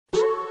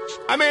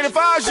I mean, if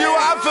I was you,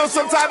 I'd feel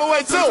some type of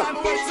way too.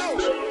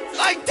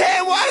 Like,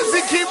 damn, why does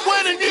he keep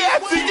winning year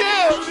after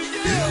year?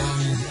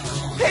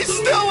 He's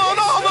still on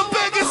all the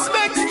biggest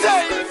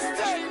mixtapes.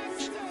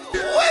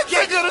 When's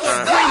he gonna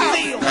stop?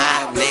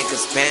 My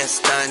niggas been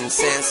stunting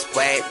since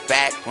way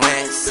back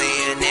when.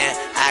 CNN,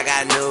 I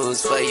got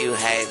news for you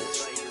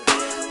haters.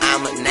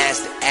 I'm a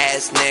nasty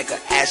ass nigga,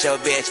 ask your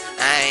bitch,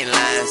 I ain't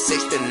lying.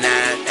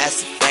 69,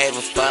 that's a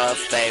favor for a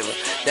favor.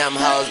 Them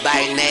hoes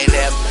biting they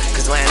lip,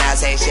 cause when I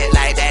say shit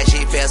like that,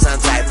 she feel some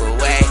type of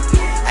way.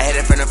 I hit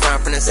it from the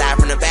front, from the side,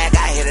 from the back,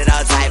 I hit it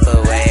all type of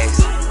ways.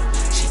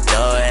 She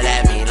throw it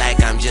at me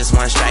like I'm just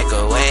one strike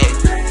away.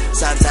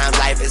 Sometimes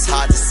life is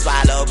hard to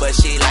swallow, but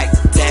she like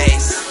the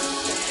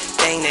taste.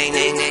 Ding, ding,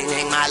 ding, ding,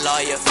 ding, my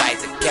lawyer fight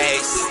the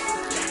case.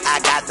 I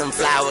got them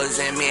flowers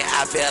in me,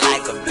 I feel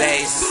like a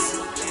bass.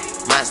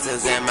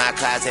 Monsters in my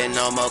closet,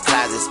 no more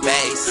closet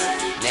space.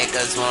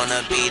 Niggas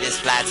wanna be this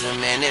fly, 2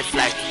 minute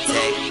flight to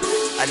take.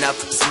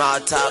 Enough of the small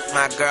talk,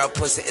 my girl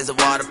pussy is a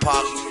water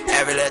park.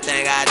 Every little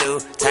thing I do,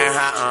 turn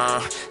her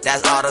on.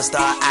 That's auto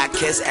start, I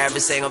kiss every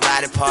single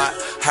body part.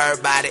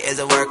 Her body is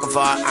a work of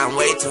art. I'm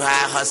way too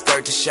high, her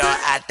skirt too short.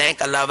 I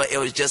think I love her, it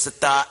was just a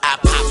thought. I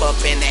pop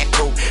up in that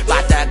coupe,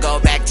 bout to go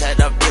back to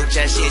the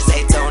future. She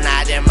say tune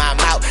out in my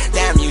mouth.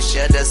 Damn, you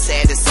should've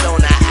said it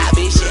sooner. I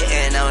be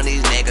shitting on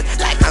these niggas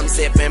like I'm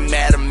sipping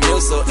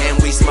Metamucil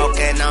and we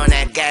smoking on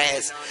that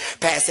gas.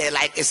 Pass it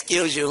like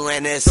excuse you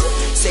when it's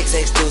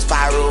 662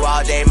 Spiral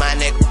all day, my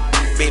nigga.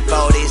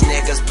 Before these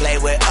niggas play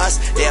with us,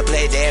 they'll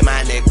play dead,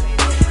 my nigga.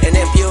 And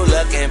if you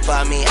looking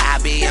for me, I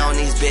be on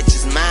these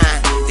bitches'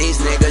 mind. These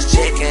niggas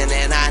chicken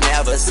and I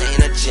never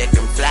seen a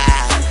chicken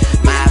fly.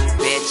 My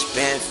bitch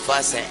been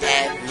fussing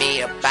at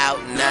me about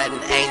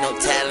nothing. Ain't no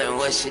telling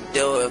what she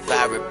do if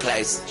I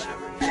replace her.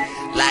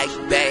 Like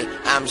bae,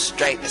 I'm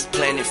straight, there's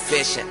plenty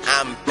fishing,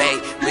 I'm bait.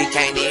 We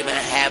can't even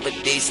have a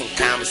decent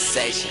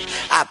conversation.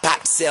 I pop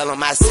the seal on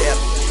myself,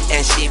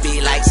 and she be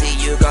like, see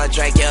you gon'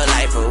 drink your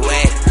life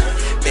away.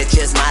 Bitch,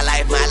 it's my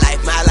life, my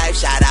life, my life,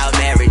 shout out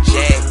Mary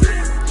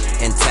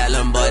J. And tell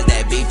them boys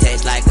that beef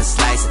tastes like a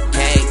slice of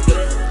cake.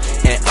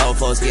 And old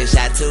folks get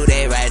shot too,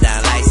 they write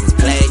down license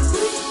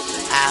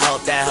plates. I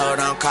hope that hoe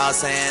don't call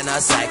saying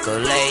a cycle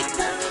late.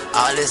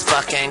 All this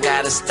fucking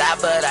gotta stop,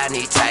 but I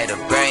need tighter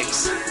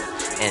brakes.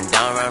 And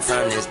don't run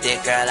from this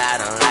dick, girl, I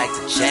don't like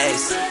to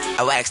chase.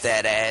 I wax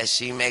that ass,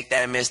 she make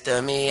that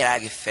Mr.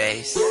 Miyagi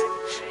face.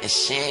 And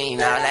she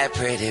ain't all that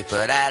pretty,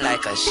 but I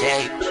like her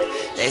shape.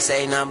 They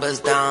say numbers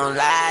don't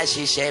lie,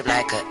 she shaped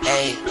like an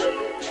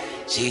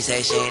 8. She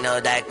say she ain't no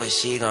dyke, but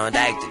she gon'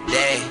 dyke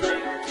today.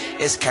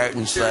 It's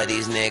curtains for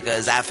these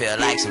niggas, I feel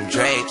like some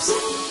drapes.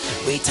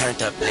 We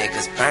turned up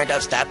niggas, burned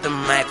up, stop the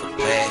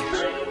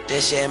microwave.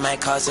 This shit might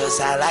cost us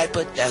our life,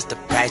 but that's the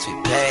price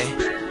we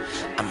pay.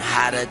 I'm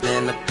hotter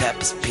than the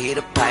Peppers,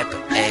 Peter Piper,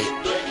 ayy.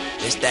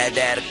 It's that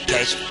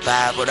dedication,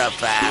 5, what up,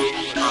 5?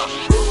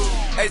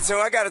 Hey, so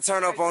I gotta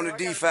turn up on the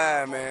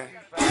D5, man.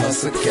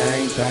 Hustle,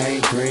 gang,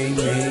 bang, green,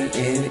 mean,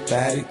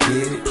 anybody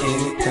get it,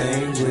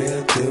 anything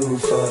we'll do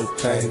for the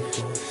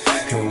paper.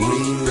 And we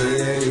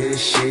live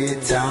this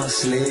shit, talk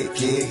slick,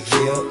 get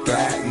killed,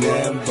 got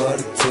nothing but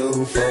a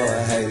tool for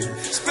a hater.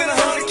 Spend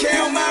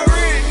 100K on my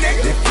rig,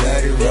 nigga. That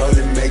bloody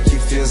rollin' make you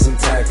feel some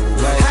type of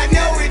way. I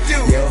know it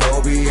do. Your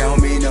hoe be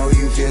on me, know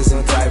you feel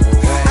some type of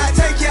way. I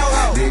take your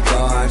hoe. The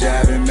car I'm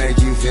driving make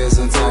you feel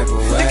some type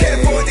of way. You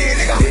can't afford it,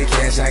 nigga. The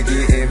cash I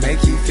get it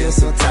make you feel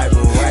some type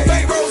of way.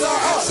 Bank rolls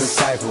are up.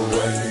 Some type of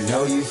way, you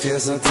know you feel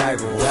some type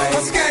of way.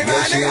 What's the game, my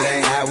Your shit nigga?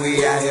 ain't how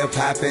we out here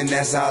poppin',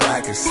 that's all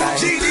I can say.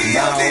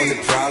 My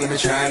only problem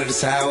is trying to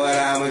decide what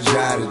I'ma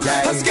try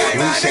today. What's the game,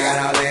 We my shine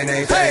nigga? all in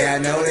they face, I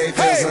know they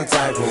feel some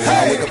type of way.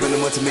 I wake up in the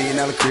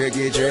multi-million-dollar crib,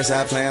 get dressed,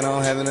 I plan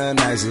on having a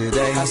nice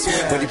day.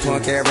 But these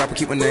punk ass rapper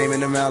keep my name in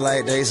the mouth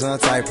like they some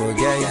type of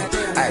gay.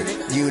 Ay,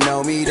 you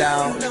know me,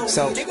 dawg,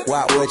 so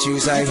watch what you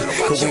say.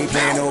 Cause we ain't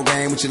playing no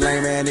game with your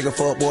lame man, nigga,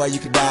 fuck boy, you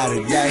can die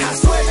today.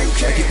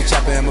 I keep a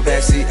chopper in my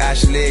backseat, I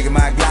should leg in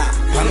my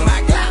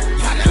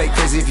Glock. Play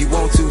crazy if you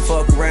want to,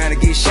 fuck around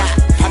and get shot.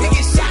 I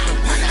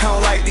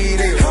don't like these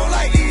niggas,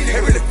 they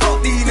really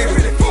fuck these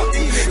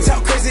niggas.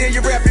 Talk crazy in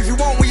your rap if you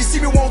want, when you see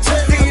me won't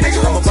touch these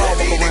niggas. I'm a ball,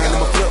 walk around,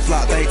 I'm a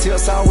flip-flop, they tell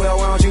so well,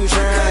 why don't you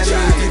try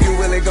me? If you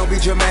really gon' be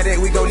dramatic,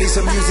 we gon' need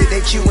some music,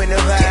 they cue in the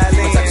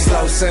violin. I'm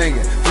slow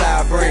singing,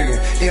 fly bringing,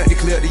 empty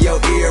clip to your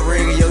ear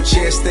ringing, your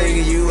chest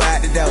stinging, you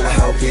out the door. I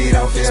hope you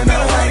don't feel no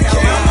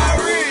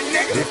way.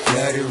 That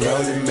bloody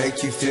rollin'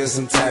 make you feel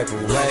some type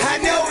of way. I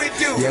know it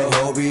do. Your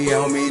hoe be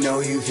on me, know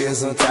you feel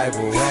some type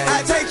of way.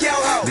 I take your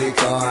hoe. The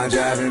car I'm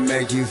driving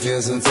make you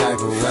feel some type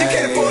of way. You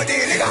can't afford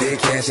it, nigga. The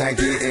cash I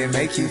get it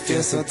make you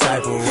feel some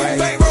type of way.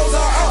 Bank rolls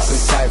are up.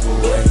 Some type of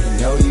way, you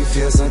know you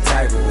feel some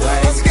type of way.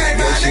 What's the game,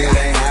 my Your shit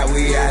nigga? ain't how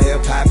we out here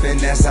poppin',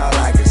 that's all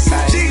I can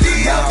say.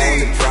 My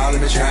only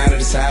problem is trying to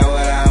decide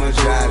what I'ma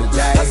try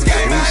today. What's the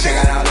game, my We shine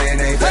nigga? all in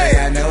they face,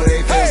 I know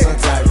they feel some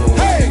type of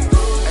way.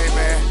 Hey,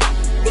 man,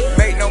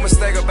 make no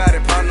mistake about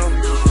it, partner.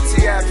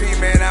 TIP,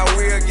 man, I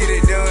will get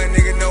it done,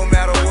 nigga, no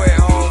matter what,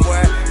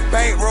 homeboy.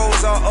 Bank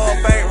rolls are up,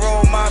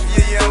 bankroll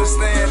mafia, you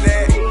understand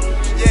that?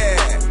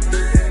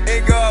 Yeah.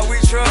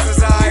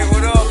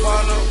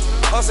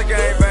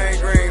 gang bang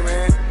green,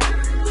 man.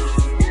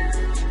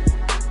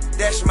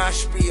 That's my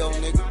spiel,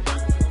 nigga.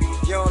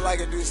 You don't like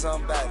it, do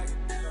something about it.